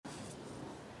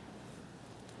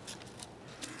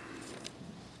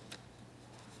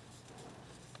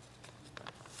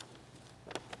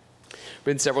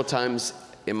Been several times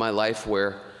in my life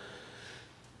where,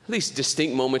 at least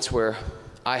distinct moments where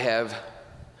I have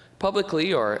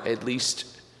publicly or at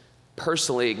least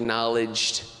personally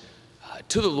acknowledged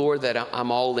to the Lord that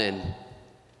I'm all in.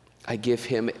 I give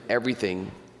him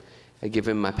everything. I give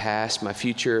him my past, my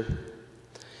future,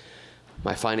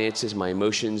 my finances, my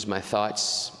emotions, my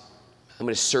thoughts. I'm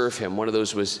going to serve him. One of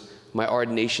those was my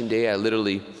ordination day. I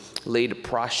literally laid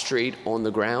prostrate on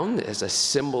the ground as a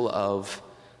symbol of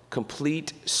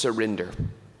complete surrender.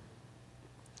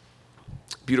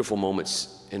 Beautiful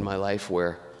moments in my life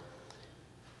where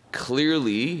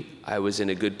clearly I was in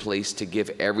a good place to give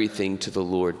everything to the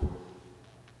Lord.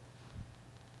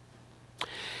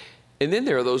 And then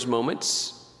there are those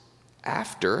moments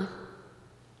after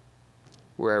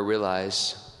where I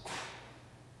realize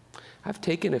I've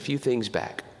taken a few things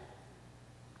back.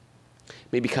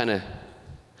 Maybe kind of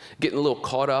getting a little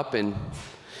caught up in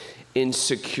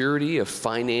insecurity of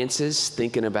finances,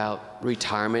 thinking about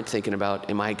retirement, thinking about,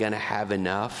 am I going to have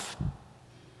enough?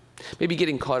 Maybe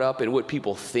getting caught up in what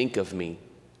people think of me.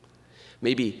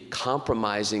 Maybe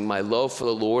compromising my love for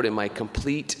the Lord and my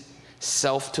complete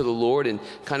self to the Lord and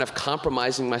kind of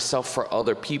compromising myself for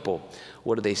other people.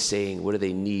 What are they saying? What do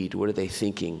they need? What are they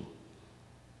thinking?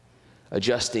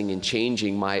 Adjusting and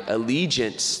changing my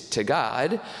allegiance to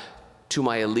God to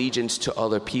my allegiance to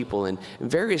other people, and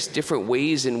various different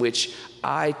ways in which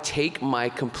I take my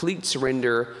complete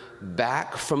surrender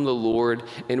back from the Lord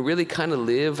and really kind of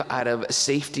live out of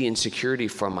safety and security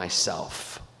for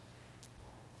myself.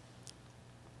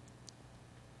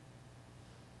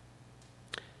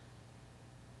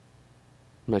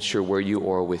 I'm not sure where you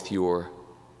are with your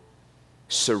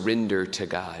surrender to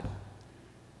God,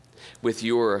 with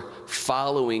your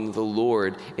following the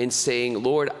Lord and saying,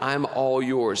 Lord, I'm all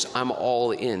yours. I'm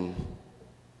all in.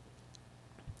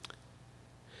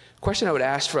 Question I would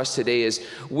ask for us today is,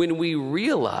 when we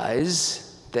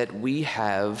realize that we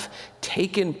have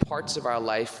taken parts of our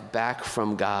life back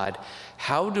from God,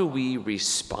 how do we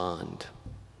respond?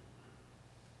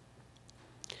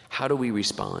 How do we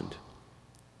respond?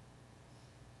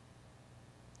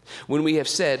 When we have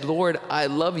said, Lord, I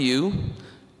love you,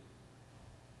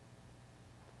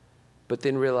 but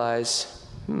then realize,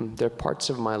 there are parts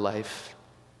of my life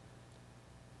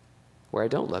where I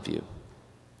don't love you.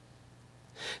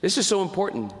 This is so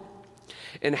important.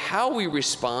 And how we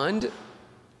respond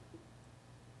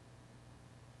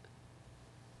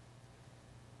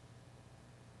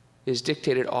is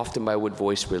dictated often by what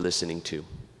voice we're listening to.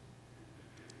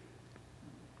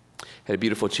 Had a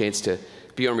beautiful chance to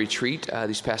be on retreat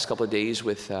these past couple of days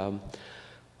with about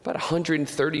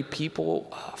 130 people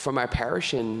from our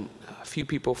parish and a few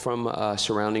people from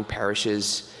surrounding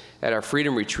parishes at our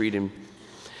Freedom Retreat, and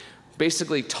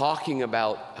basically talking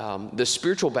about the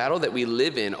spiritual battle that we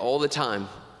live in all the time.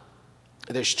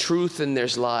 There's truth and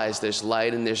there's lies, there's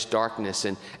light and there's darkness,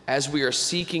 and as we are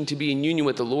seeking to be in union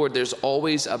with the Lord, there's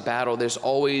always a battle, there's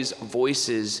always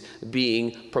voices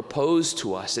being proposed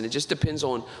to us, and it just depends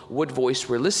on what voice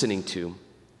we're listening to.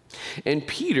 And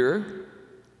Peter's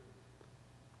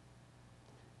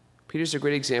a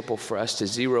great example for us to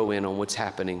zero in on what's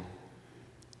happening.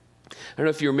 I don't know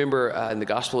if you remember in the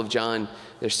Gospel of John,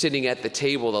 they're sitting at the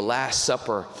table, the Last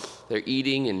Supper. They're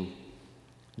eating, and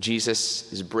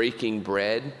Jesus is breaking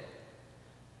bread.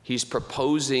 He's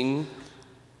proposing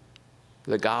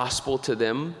the gospel to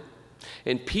them.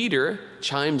 And Peter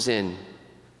chimes in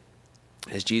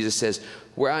as Jesus says,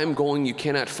 where I'm going, you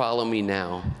cannot follow me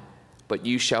now, but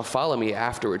you shall follow me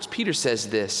afterwards. Peter says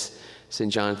this. It's in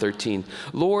John 13.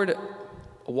 Lord,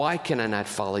 why can I not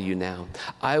follow you now?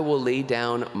 I will lay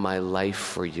down my life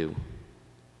for you.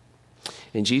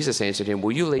 And Jesus answered him,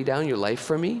 will you lay down your life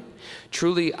for me?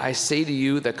 Truly, I say to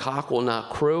you, the cock will not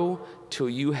crow till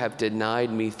you have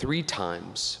denied me 3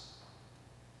 times.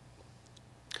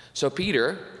 So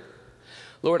Peter,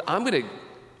 Lord, I'm going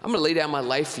to lay down my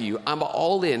life for you. I'm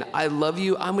all in. I love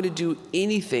you. I'm going to do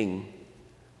anything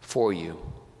for you.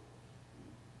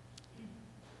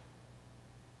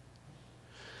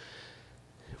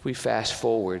 We fast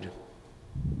forward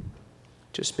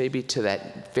just maybe to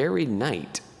that very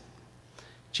night,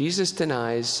 Jesus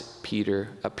denies Peter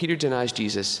denies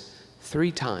Jesus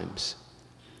 3 times.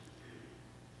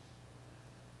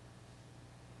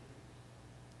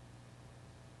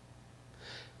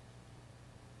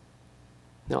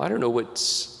 Now, I don't know what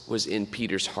was in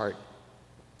Peter's heart.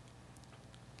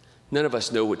 None of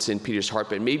us know what's in Peter's heart,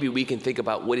 but maybe we can think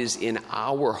about what is in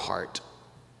our heart.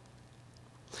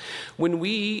 When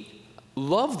we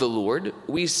love the Lord,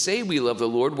 we say we love the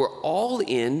Lord, we're all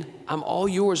in, I'm all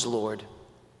yours, Lord.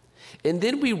 And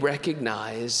then we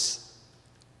recognize,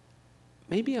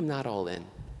 maybe I'm not all in.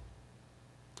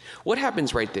 What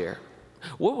happens right there?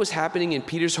 What was happening in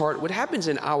Peter's heart? What happens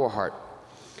in our heart?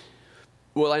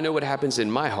 Well, I know what happens in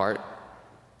my heart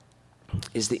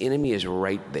is the enemy is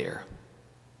right there.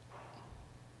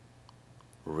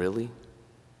 Really?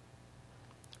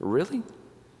 Really?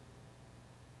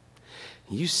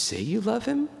 You say you love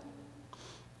him?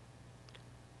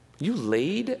 You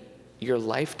laid your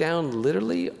life down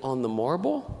literally on the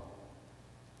marble?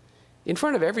 In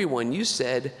front of everyone, you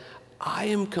said, I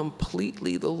am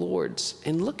completely the Lord's.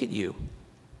 And look at you.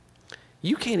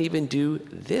 You can't even do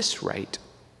this right.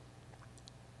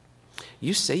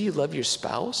 You say you love your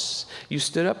spouse. You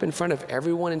stood up in front of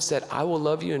everyone and said, I will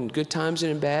love you in good times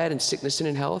and in bad, in sickness and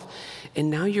in health. And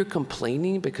now you're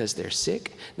complaining because they're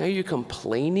sick. Now you're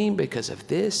complaining because of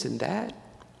this and that.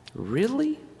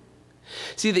 Really?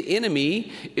 See, the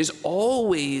enemy is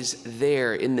always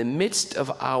there in the midst of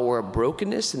our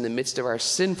brokenness, in the midst of our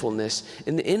sinfulness.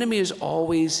 And the enemy is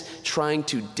always trying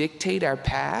to dictate our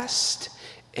past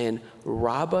and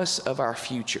rob us of our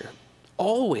future.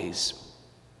 Always.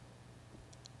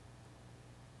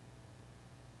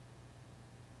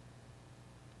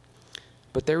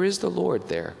 But there is the Lord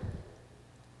there.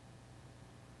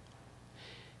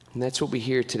 And that's what we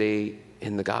hear today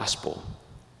in the gospel.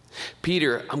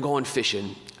 Peter, I'm going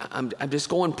fishing. I'm just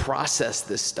going process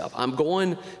this stuff. I'm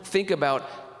going think about,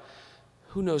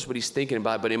 who knows what he's thinking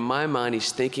about, but in my mind,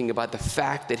 he's thinking about the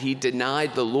fact that he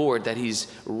denied the Lord, that he's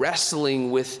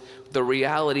wrestling with the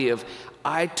reality of,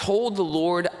 I told the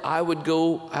Lord I would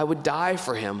die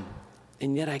for him,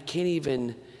 and yet I can't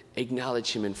even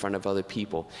acknowledge him in front of other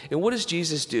people. And what does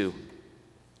Jesus do?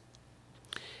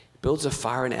 He builds a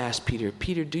fire and asks Peter,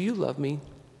 Peter, do you love me?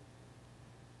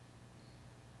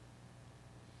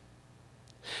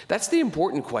 That's the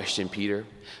important question, Peter.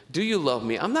 Do you love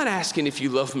me? I'm not asking if you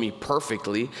love me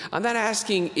perfectly. I'm not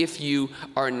asking if you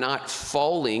are not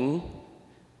falling.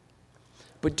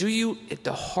 But do you, at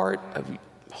the heart of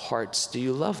hearts, do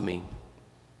you love me?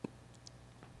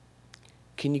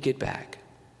 Can you get back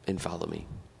and follow me?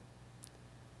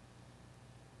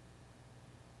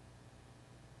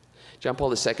 John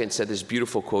Paul II said this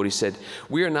beautiful quote. He said,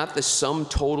 we are not the sum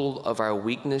total of our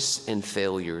weakness and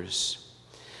failures.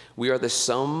 We are the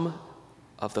sum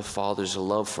of the Father's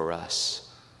love for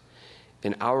us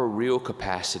and our real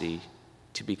capacity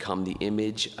to become the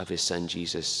image of his Son,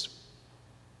 Jesus.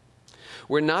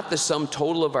 We're not the sum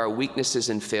total of our weaknesses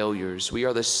and failures. We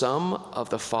are the sum of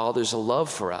the Father's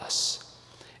love for us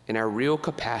and our real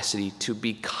capacity to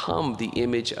become the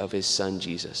image of his Son,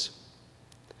 Jesus.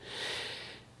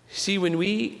 See, when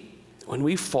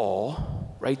we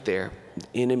fall right there,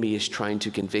 the enemy is trying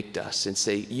to convict us and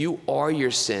say, you are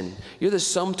your sin. You're the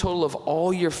sum total of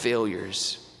all your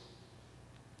failures.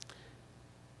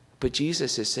 But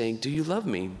Jesus is saying, do you love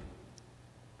me?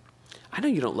 I know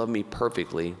you don't love me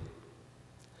perfectly,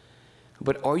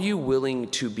 but are you willing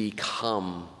to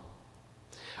become?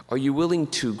 Are you willing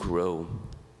to grow?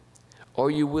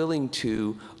 Are you willing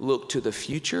to look to the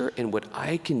future and what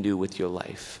I can do with your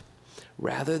life,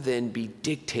 rather than be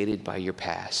dictated by your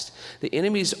past? The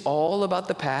enemy's all about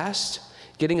the past,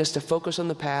 getting us to focus on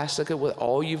the past, look at what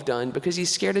all you've done, because he's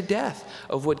scared to death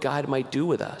of what God might do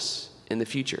with us in the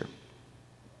future.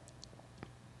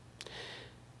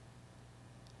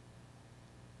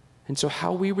 And so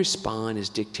how we respond is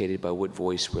dictated by what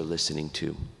voice we're listening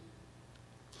to.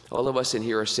 All of us in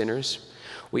here are sinners.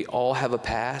 We all have a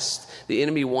past. The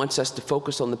enemy wants us to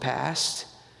focus on the past,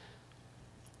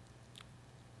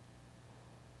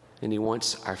 and he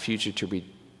wants our future to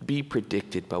be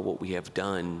predicted by what we have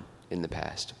done in the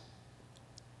past.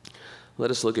 Let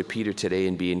us look at Peter today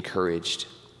and be encouraged.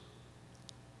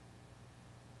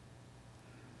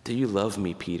 Do you love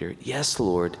me, Peter? Yes,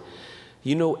 Lord.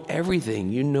 You know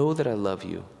everything. You know that I love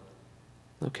you.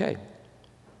 Okay.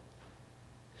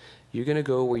 You're going to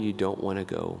go where you don't want to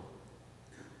go.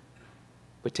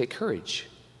 But take courage.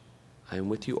 I am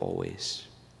with you always.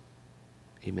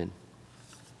 Amen.